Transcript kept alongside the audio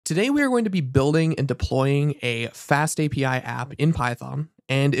Today we are going to be building and deploying a FastAPI app in Python.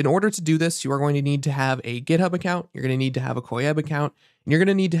 And in order to do this, you are going to need to have a GitHub account, you're going to need to have a Koyeb account, and you're going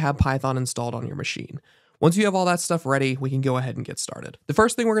to need to have Python installed on your machine. Once you have all that stuff ready, we can go ahead and get started. The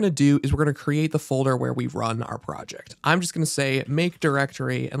first thing we're going to do is we're going to create the folder where we run our project. I'm just going to say make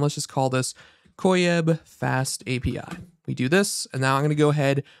directory, and let's just call this Koyeb FastAPI. We do this, and now I'm going to go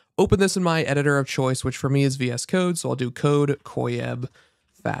ahead, open this in my editor of choice, which for me is VS Code. So I'll do code Koyeb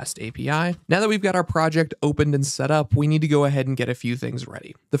FastAPI. Now that we've got our project opened and set up, we need to go ahead and get a few things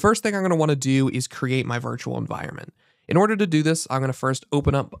ready. The first thing I'm going to want to do is create my virtual environment. In order to do this, I'm going to first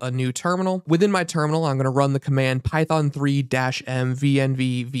open up a new terminal. Within my terminal, I'm going to run the command python3-m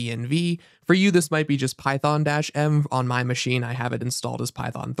venv. For you, this might be just python-m. On my machine, I have it installed as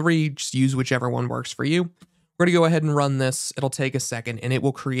python3. Just use whichever one works for you. We're going to go ahead and run this. It'll take a second and it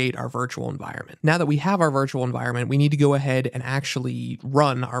will create our virtual environment. Now that we have our virtual environment, we need to go ahead and actually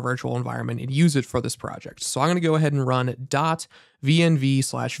run our virtual environment and use it for this project. So I'm going to go ahead and run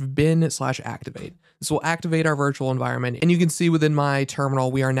 .venv/bin/activate. This will activate our virtual environment. And you can see within my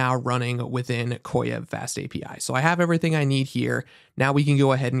terminal, we are now running within Koyeb FastAPI. So I have everything I need here. Now we can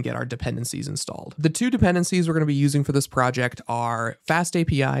go ahead and get our dependencies installed. The two dependencies we're going to be using for this project are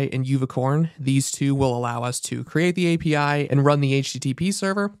FastAPI and Unicorn. These two will allow us to create the API and run the HTTP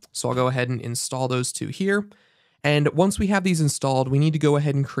server. So I'll go ahead and install those two here. And once we have these installed, we need to go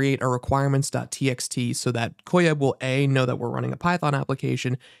ahead and create a requirements.txt so that Koyeb will A, know that we're running a Python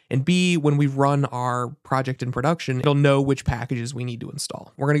application, and B, when we run our project in production, it'll know which packages we need to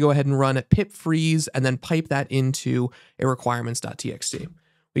install. We're going to go ahead and run a pip freeze and then pipe that into a requirements.txt.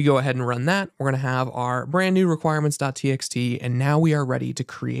 We go ahead and run that. We're going to have our brand new requirements.txt, and now we are ready to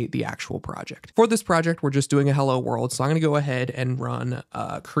create the actual project. For this project, we're just doing a hello world, so I'm going to go ahead and run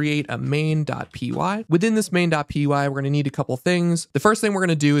create a main.py. Within this main.py, we're going to need a couple things. The first thing we're going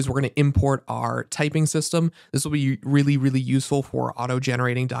to do is we're going to import our typing system. This will be really, really useful for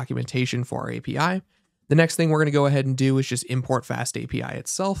auto-generating documentation for our API. The next thing we're going to go ahead and do is just import FastAPI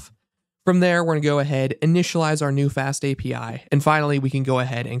itself. From there, we're going to go ahead, initialize our new FastAPI, and finally, we can go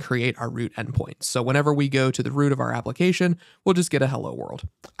ahead and create our root endpoint. So whenever we go to the root of our application, we'll just get a hello world.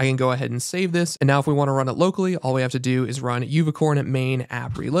 I can go ahead and save this, and now if we want to run it locally, all we have to do is run unicorn main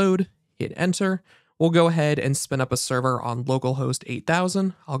app reload, hit enter. We'll go ahead and spin up a server on localhost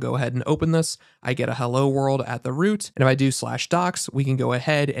 8000. I'll go ahead and open this. I get a hello world at the root. And if I do /docs, we can go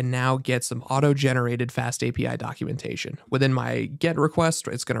ahead and now get some auto-generated FastAPI documentation. Within my get request,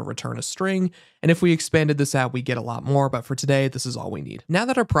 it's going to return a string. And if we expanded this out, we get a lot more. But for today, this is all we need. Now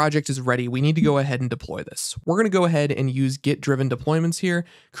that our project is ready, we need to go ahead and deploy this. We're going to go ahead and use Git-driven deployments here.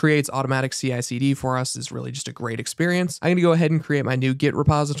 Creates automatic CI/CD for us. Is really just a great experience. I'm going to go ahead and create my new Git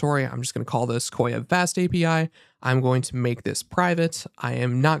repository. I'm just going to call this Koyeb FastAPI. I'm going to make this private. I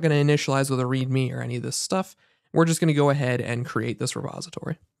am not going to initialize with a README or any of this stuff. We're just going to go ahead and create this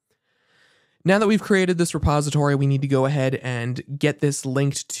repository. Now that we've created this repository, we need to go ahead and get this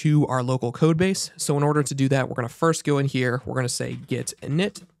linked to our local code base. So in order to do that, we're going to first go in here. We're going to say git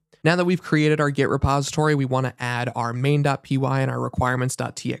init. Now that we've created our Git repository, we want to add our main.py and our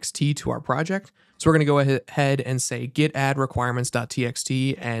requirements.txt to our project. So we're going to go ahead and say git add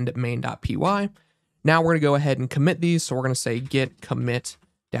requirements.txt and main.py. Now we're going to go ahead and commit these. So we're going to say git commit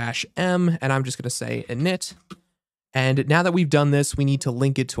 -m, and I'm just going to say init. And now that we've done this, we need to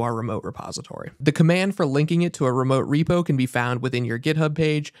link it to our remote repository. The command for linking it to a remote repo can be found within your GitHub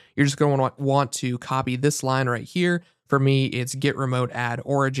page. You're just going to want to copy this line right here. For me, it's git remote add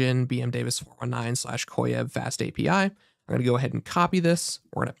origin bmdavis419/Koyeb FastAPI. I'm going to go ahead and copy this.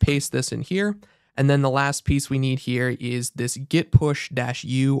 We're going to paste this in here. And then the last piece we need here is this git push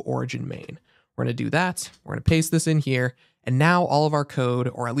 -u origin main. We're going to do that. We're going to paste this in here. And now all of our code,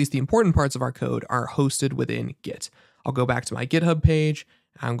 or at least the important parts of our code, are hosted within Git. I'll go back to my GitHub page.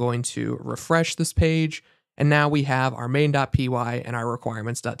 I'm going to refresh this page. And now we have our main.py and our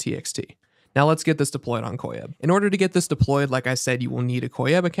requirements.txt. Now let's get this deployed on Koyeb. In order to get this deployed, like I said, you will need a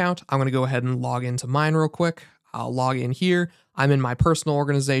Koyeb account. I'm going to go ahead and log into mine real quick. I'll log in here. I'm in my personal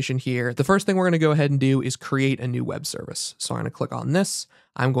organization here. The first thing we're going to go ahead and do is create a new web service. So I'm going to click on this.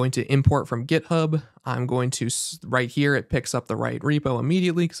 I'm going to import from GitHub. I'm going to, right here, it picks up the right repo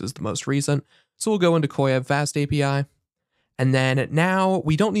immediately because it's the most recent. So we'll go into Koyeb FastAPI. And then now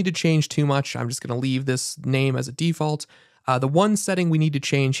we don't need to change too much. I'm just going to leave this name as a default. The one setting we need to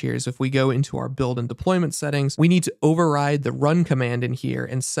change here is if we go into our build and deployment settings, we need to override the run command in here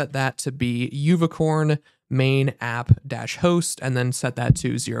and set that to be unicorn main app -host and then set that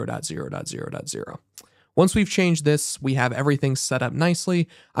to 0.0.0.0. Once we've changed this, we have everything set up nicely.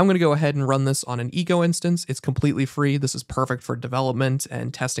 I'm going to go ahead and run this on an eco instance. It's completely free. This is perfect for development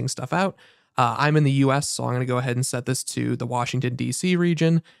and testing stuff out. I'm in the US, so I'm going to go ahead and set this to the Washington, D.C.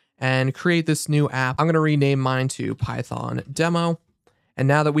 region and create this new app. I'm going to rename mine to Python Demo. And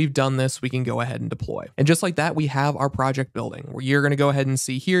now that we've done this, we can go ahead and deploy. And just like that, we have our project building, where you're going to go ahead and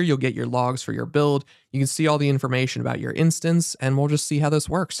see here, you'll get your logs for your build. You can see all the information about your instance, and we'll just see how this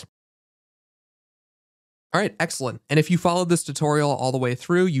works. All right, excellent. And if you followed this tutorial all the way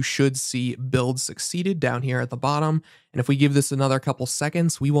through, you should see build succeeded down here at the bottom. And if we give this another couple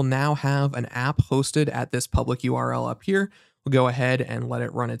seconds, we will now have an app hosted at this public URL up here. We'll go ahead and let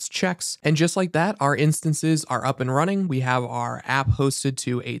it run its checks. And just like that, our instances are up and running. We have our app hosted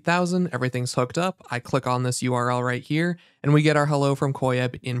to 8,000. Everything's hooked up. I click on this URL right here, and we get our hello from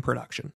Koyeb in production.